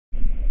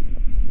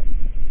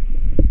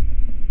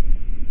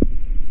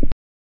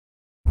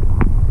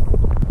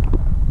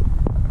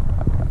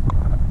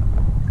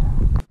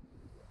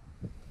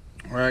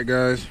Alright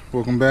guys,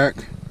 welcome back.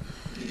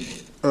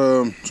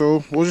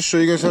 So we'll just show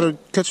you guys how to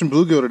catch some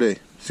bluegill today.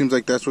 Seems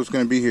like that's what's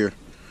going to be here.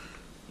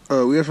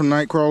 We have some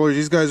night crawlers.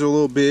 These guys are a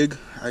little big.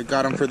 I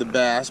got them for the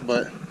bass,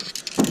 but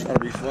that'll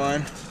be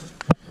fun.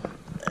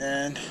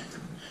 And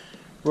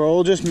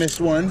Raul just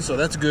missed one, so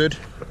that's good.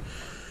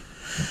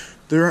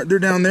 They're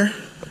down there.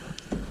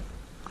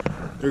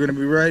 They're going to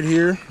be right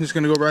here. Just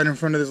going to go right in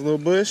front of this little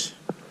bush.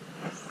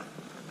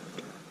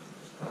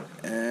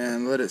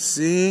 And let it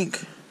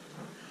sink.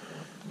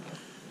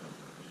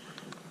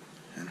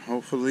 And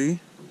hopefully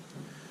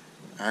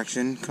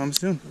action comes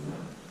soon.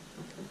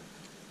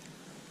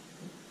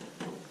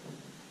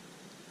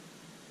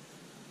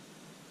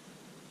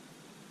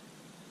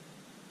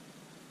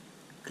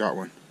 Got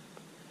one.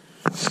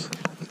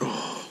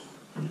 Oh.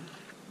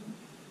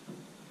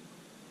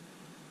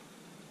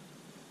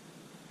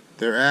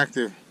 They're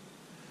active.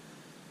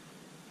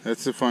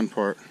 That's the fun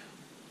part.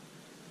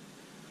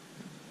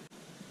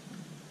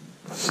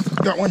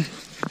 Got one.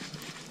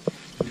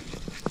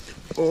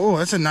 Oh,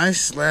 that's a nice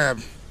slab.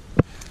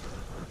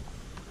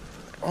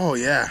 Oh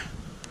yeah.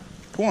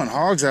 Pulling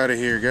hogs out of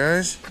here,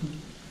 guys.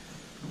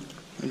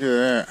 Look at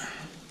that.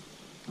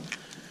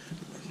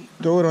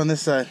 Throw it on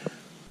this side.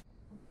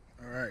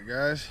 Alright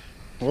guys.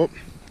 Whoop.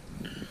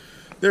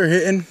 They're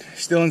hitting.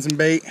 Stealing some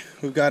bait.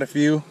 We've got a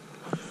few.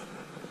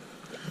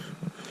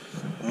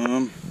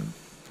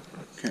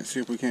 Can't see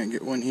if we can't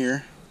get one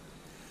here.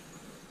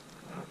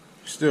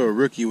 Still a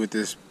rookie with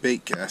this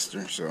bait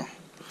caster, so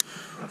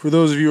for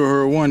those of you who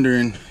are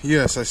wondering,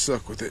 yes, I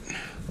suck with it.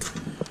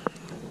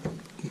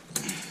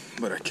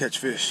 But I catch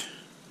fish.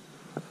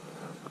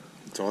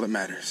 That's all that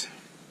matters.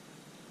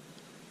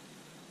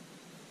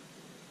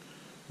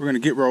 We're gonna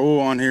get Raul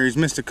on here. He's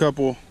missed a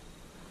couple.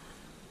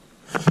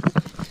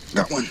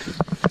 Got one.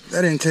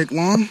 That didn't take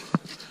long.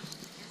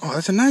 Oh,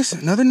 that's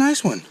another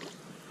nice one.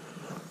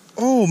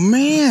 Oh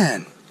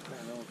man.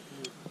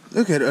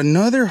 Look at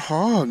another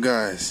hog,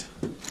 guys.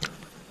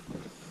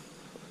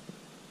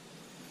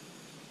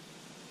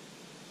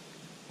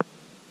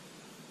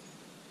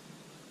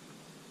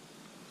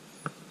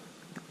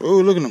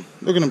 Oh, look at him.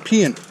 Look at him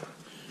peeing.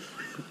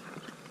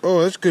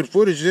 Oh, that's good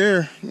footage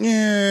there.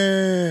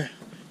 Yeah.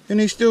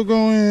 And he's still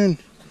going.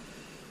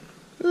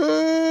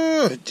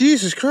 Oh,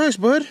 Jesus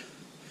Christ, bud.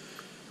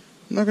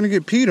 I'm not going to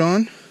get peed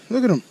on.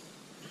 Look at him.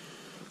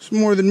 It's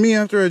more than me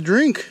after I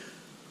drink.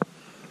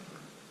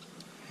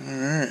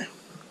 Alright.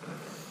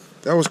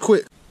 That was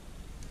quick.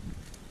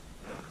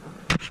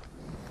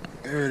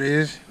 There it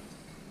is.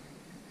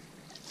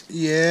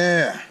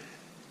 Yeah.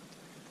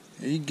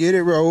 You get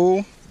it,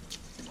 Raul.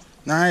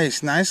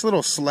 Nice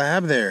little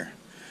slab there.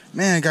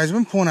 Man, guys, I've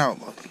been pulling out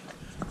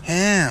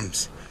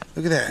hams.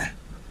 Look at that.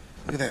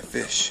 Look at that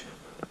fish.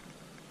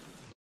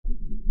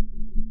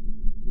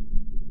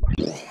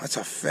 Oh, that's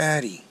a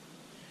fatty.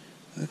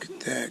 Look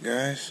at that,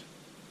 guys.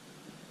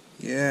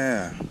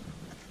 Yeah.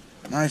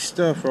 Nice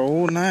stuff,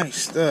 Raul. Nice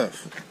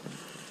stuff.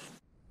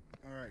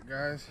 Alright,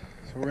 guys.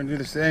 So we're going to do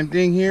the same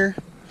thing here.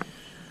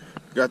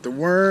 Got the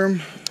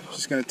worm.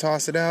 Just going to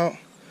toss it out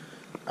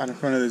in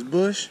front of this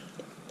bush.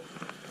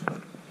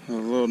 A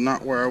little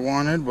not where I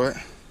wanted, but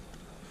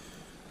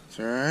it's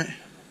alright.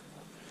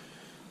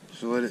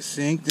 So let it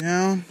sink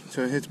down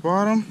until it hits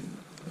bottom.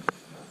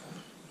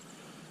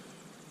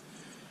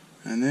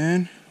 And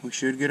then we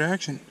should get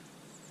action.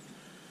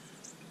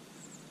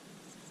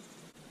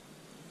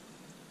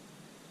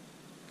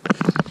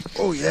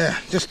 Oh yeah,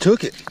 just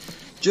took it.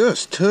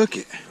 Just took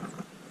it.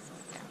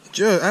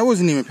 I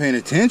wasn't even paying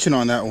attention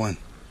on that one.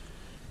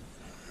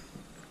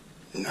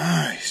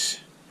 Nice.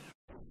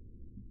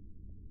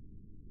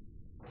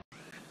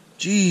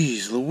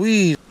 Jeez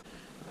Louise.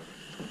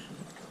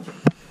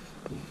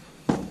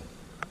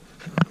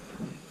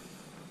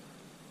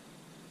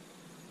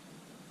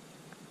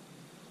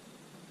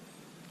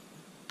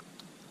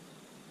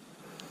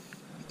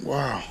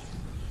 Wow.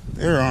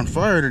 They're on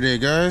fire today,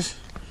 guys.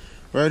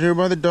 Right here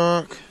by the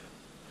dock.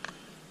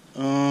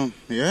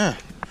 Yeah.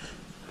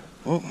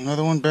 Oh,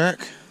 another one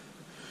back.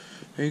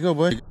 There you go,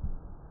 buddy.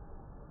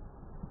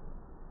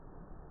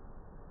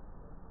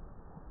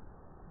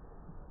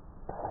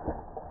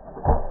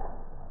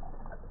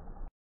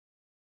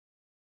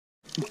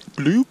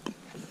 Bloop.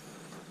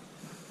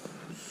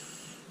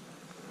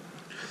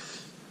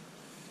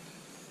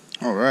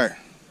 All right.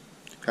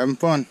 Having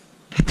fun.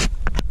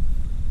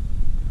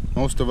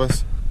 Most of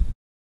us.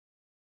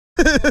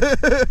 Well,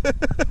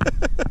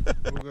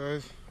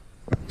 guys,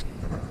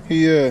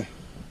 he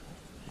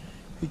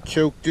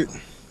choked it.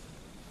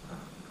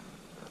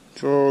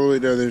 It's all the way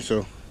down there,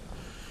 so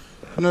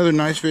another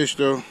nice fish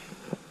though.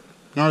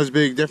 Not as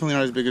big, definitely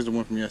not as big as the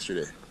one from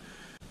yesterday.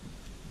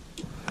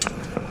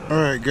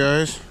 Alright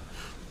guys,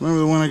 remember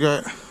the one I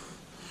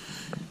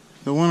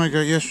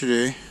got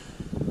yesterday.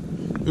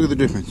 Look at the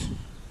difference.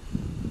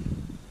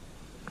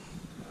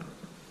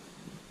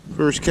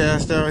 First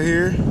cast out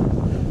here.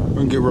 We're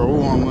gonna get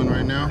Raul on one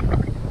right now.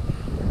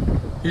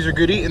 These are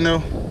good eating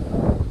though.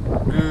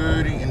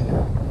 Good eating.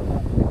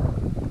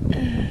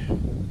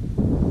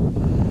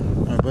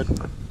 Alright, bud.